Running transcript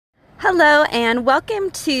Hello and welcome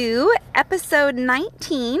to episode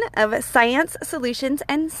 19 of Science, Solutions,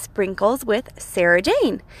 and Sprinkles with Sarah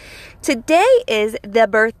Jane. Today is the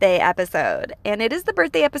birthday episode, and it is the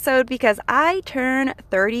birthday episode because I turn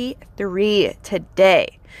 33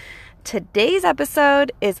 today. Today's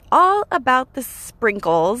episode is all about the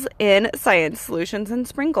sprinkles in Science, Solutions, and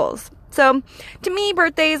Sprinkles. So, to me,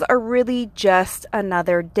 birthdays are really just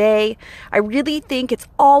another day. I really think it's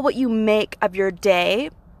all what you make of your day.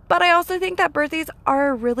 But I also think that birthdays are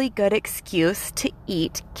a really good excuse to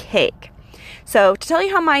eat cake. So to tell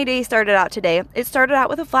you how my day started out today, it started out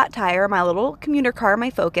with a flat tire. My little commuter car, my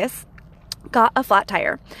Focus, got a flat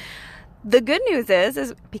tire. The good news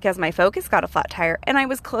is because my Focus got a flat tire and I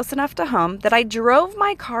was close enough to home that I drove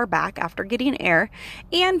my car back after getting air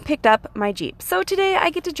and picked up my Jeep. So today I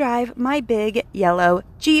get to drive my big yellow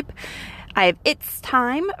Jeep. It's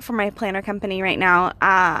Time for my planner company right now.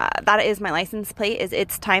 That is my license plate is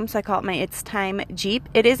It's Time, so I call it my It's Time Jeep.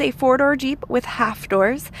 It is a 4-door Jeep with half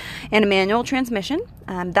doors and a manual transmission.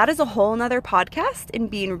 That is a whole nother podcast in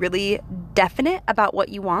being really definite about what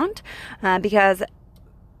you want, because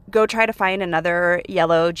go try to find another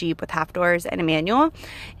yellow Jeep with half doors and a manual,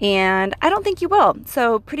 and I don't think you will.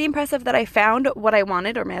 So pretty impressive that I found what I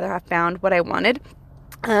wanted, or rather have found what I wanted.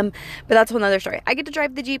 But that's a whole nother story. I get to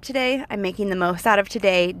drive the Jeep today. I'm making the most out of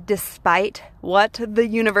today despite what the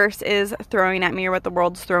universe is throwing at me or what the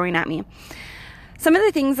world's throwing at me. Some of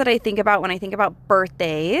the things that I think about when I think about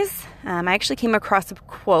birthdays, I actually came across a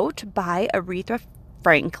quote by Aretha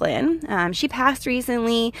Franklin. She passed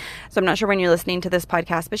recently, so I'm not sure when you're listening to this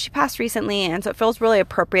podcast, but she passed recently, and so it feels really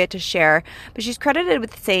appropriate to share. But she's credited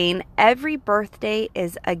with saying, "Every birthday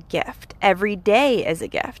is a gift. Every day is a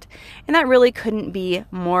gift." And that really couldn't be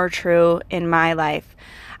more true in my life.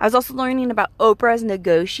 I was also learning about Oprah's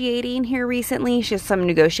negotiating here recently. She has some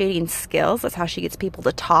negotiating skills. That's how she gets people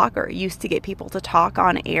to talk, or used to get people to talk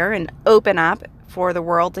on air and open up for the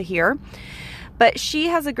world to hear. But she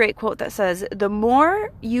has a great quote that says, "The more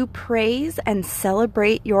you praise and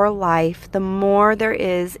celebrate your life, the more there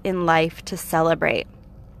is in life to celebrate."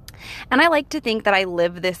 And I like to think that I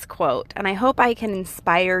live this quote, and I hope I can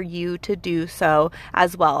inspire you to do so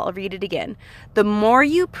as well. I'll read it again. The more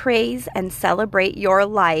you praise and celebrate your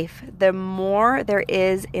life, the more there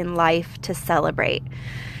is in life to celebrate.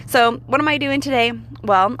 So what am I doing today?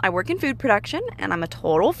 Well, I work in food production and I'm a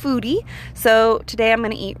total foodie. So today I'm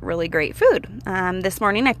going to eat really great food. This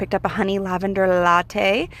morning I picked up a honey lavender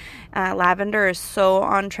latte. Lavender is so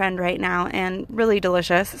on trend right now and really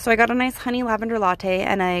delicious. So I got a nice honey lavender latte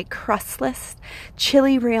and a crustless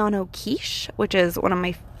chili relleno quiche, which is one of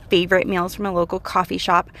my favorite meals from a local coffee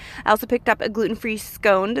shop. I also picked up a gluten-free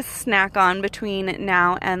scone to snack on between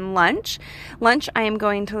now and lunch. Lunch I am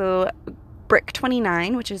going to Brick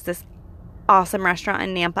 29, which is this awesome restaurant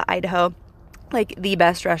in Nampa, Idaho. Like the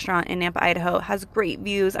best restaurant in Nampa, Idaho. Has great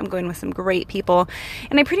views. I'm going with some great people.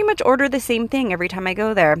 And I pretty much order the same thing every time I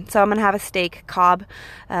go there. So I'm going to have a steak Cobb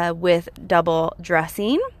with double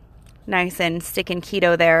dressing. Nice and sticking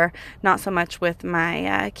keto there, not so much with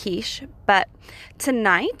my quiche. But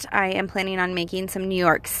tonight I am planning on making some New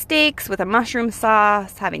York steaks with a mushroom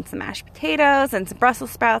sauce, having some mashed potatoes and some Brussels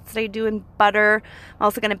sprouts that I do in butter. I'm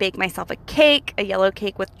also going to bake myself a cake, a yellow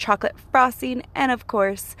cake with chocolate frosting, and of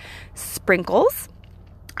course sprinkles.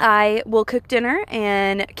 I will cook dinner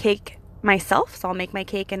and cake myself, so I'll make my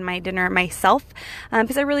cake and my dinner myself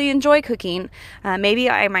because I really enjoy cooking.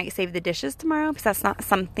 Maybe I might save the dishes tomorrow because that's not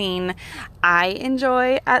something I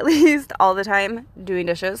enjoy, at least all the time, doing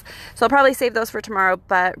dishes. So I'll probably save those for tomorrow,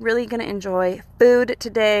 but really gonna enjoy food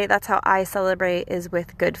today. That's how I celebrate, is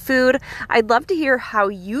with good food. I'd love to hear how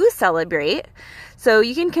you celebrate. So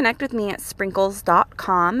you can connect with me at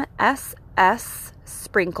sprinkles.com,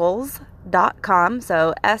 sprinkles.com.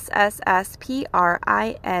 So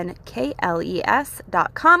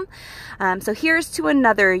SSSPRINKLES.com. So here's to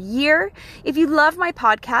another year. If you love my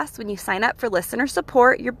podcast, when you sign up for listener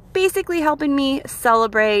support, you're basically helping me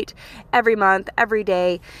celebrate every month, every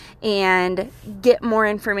day, and get more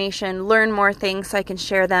information, learn more things so I can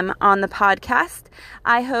share them on the podcast.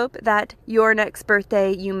 I hope that your next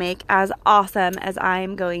birthday you make as awesome as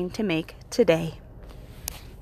I'm going to make today.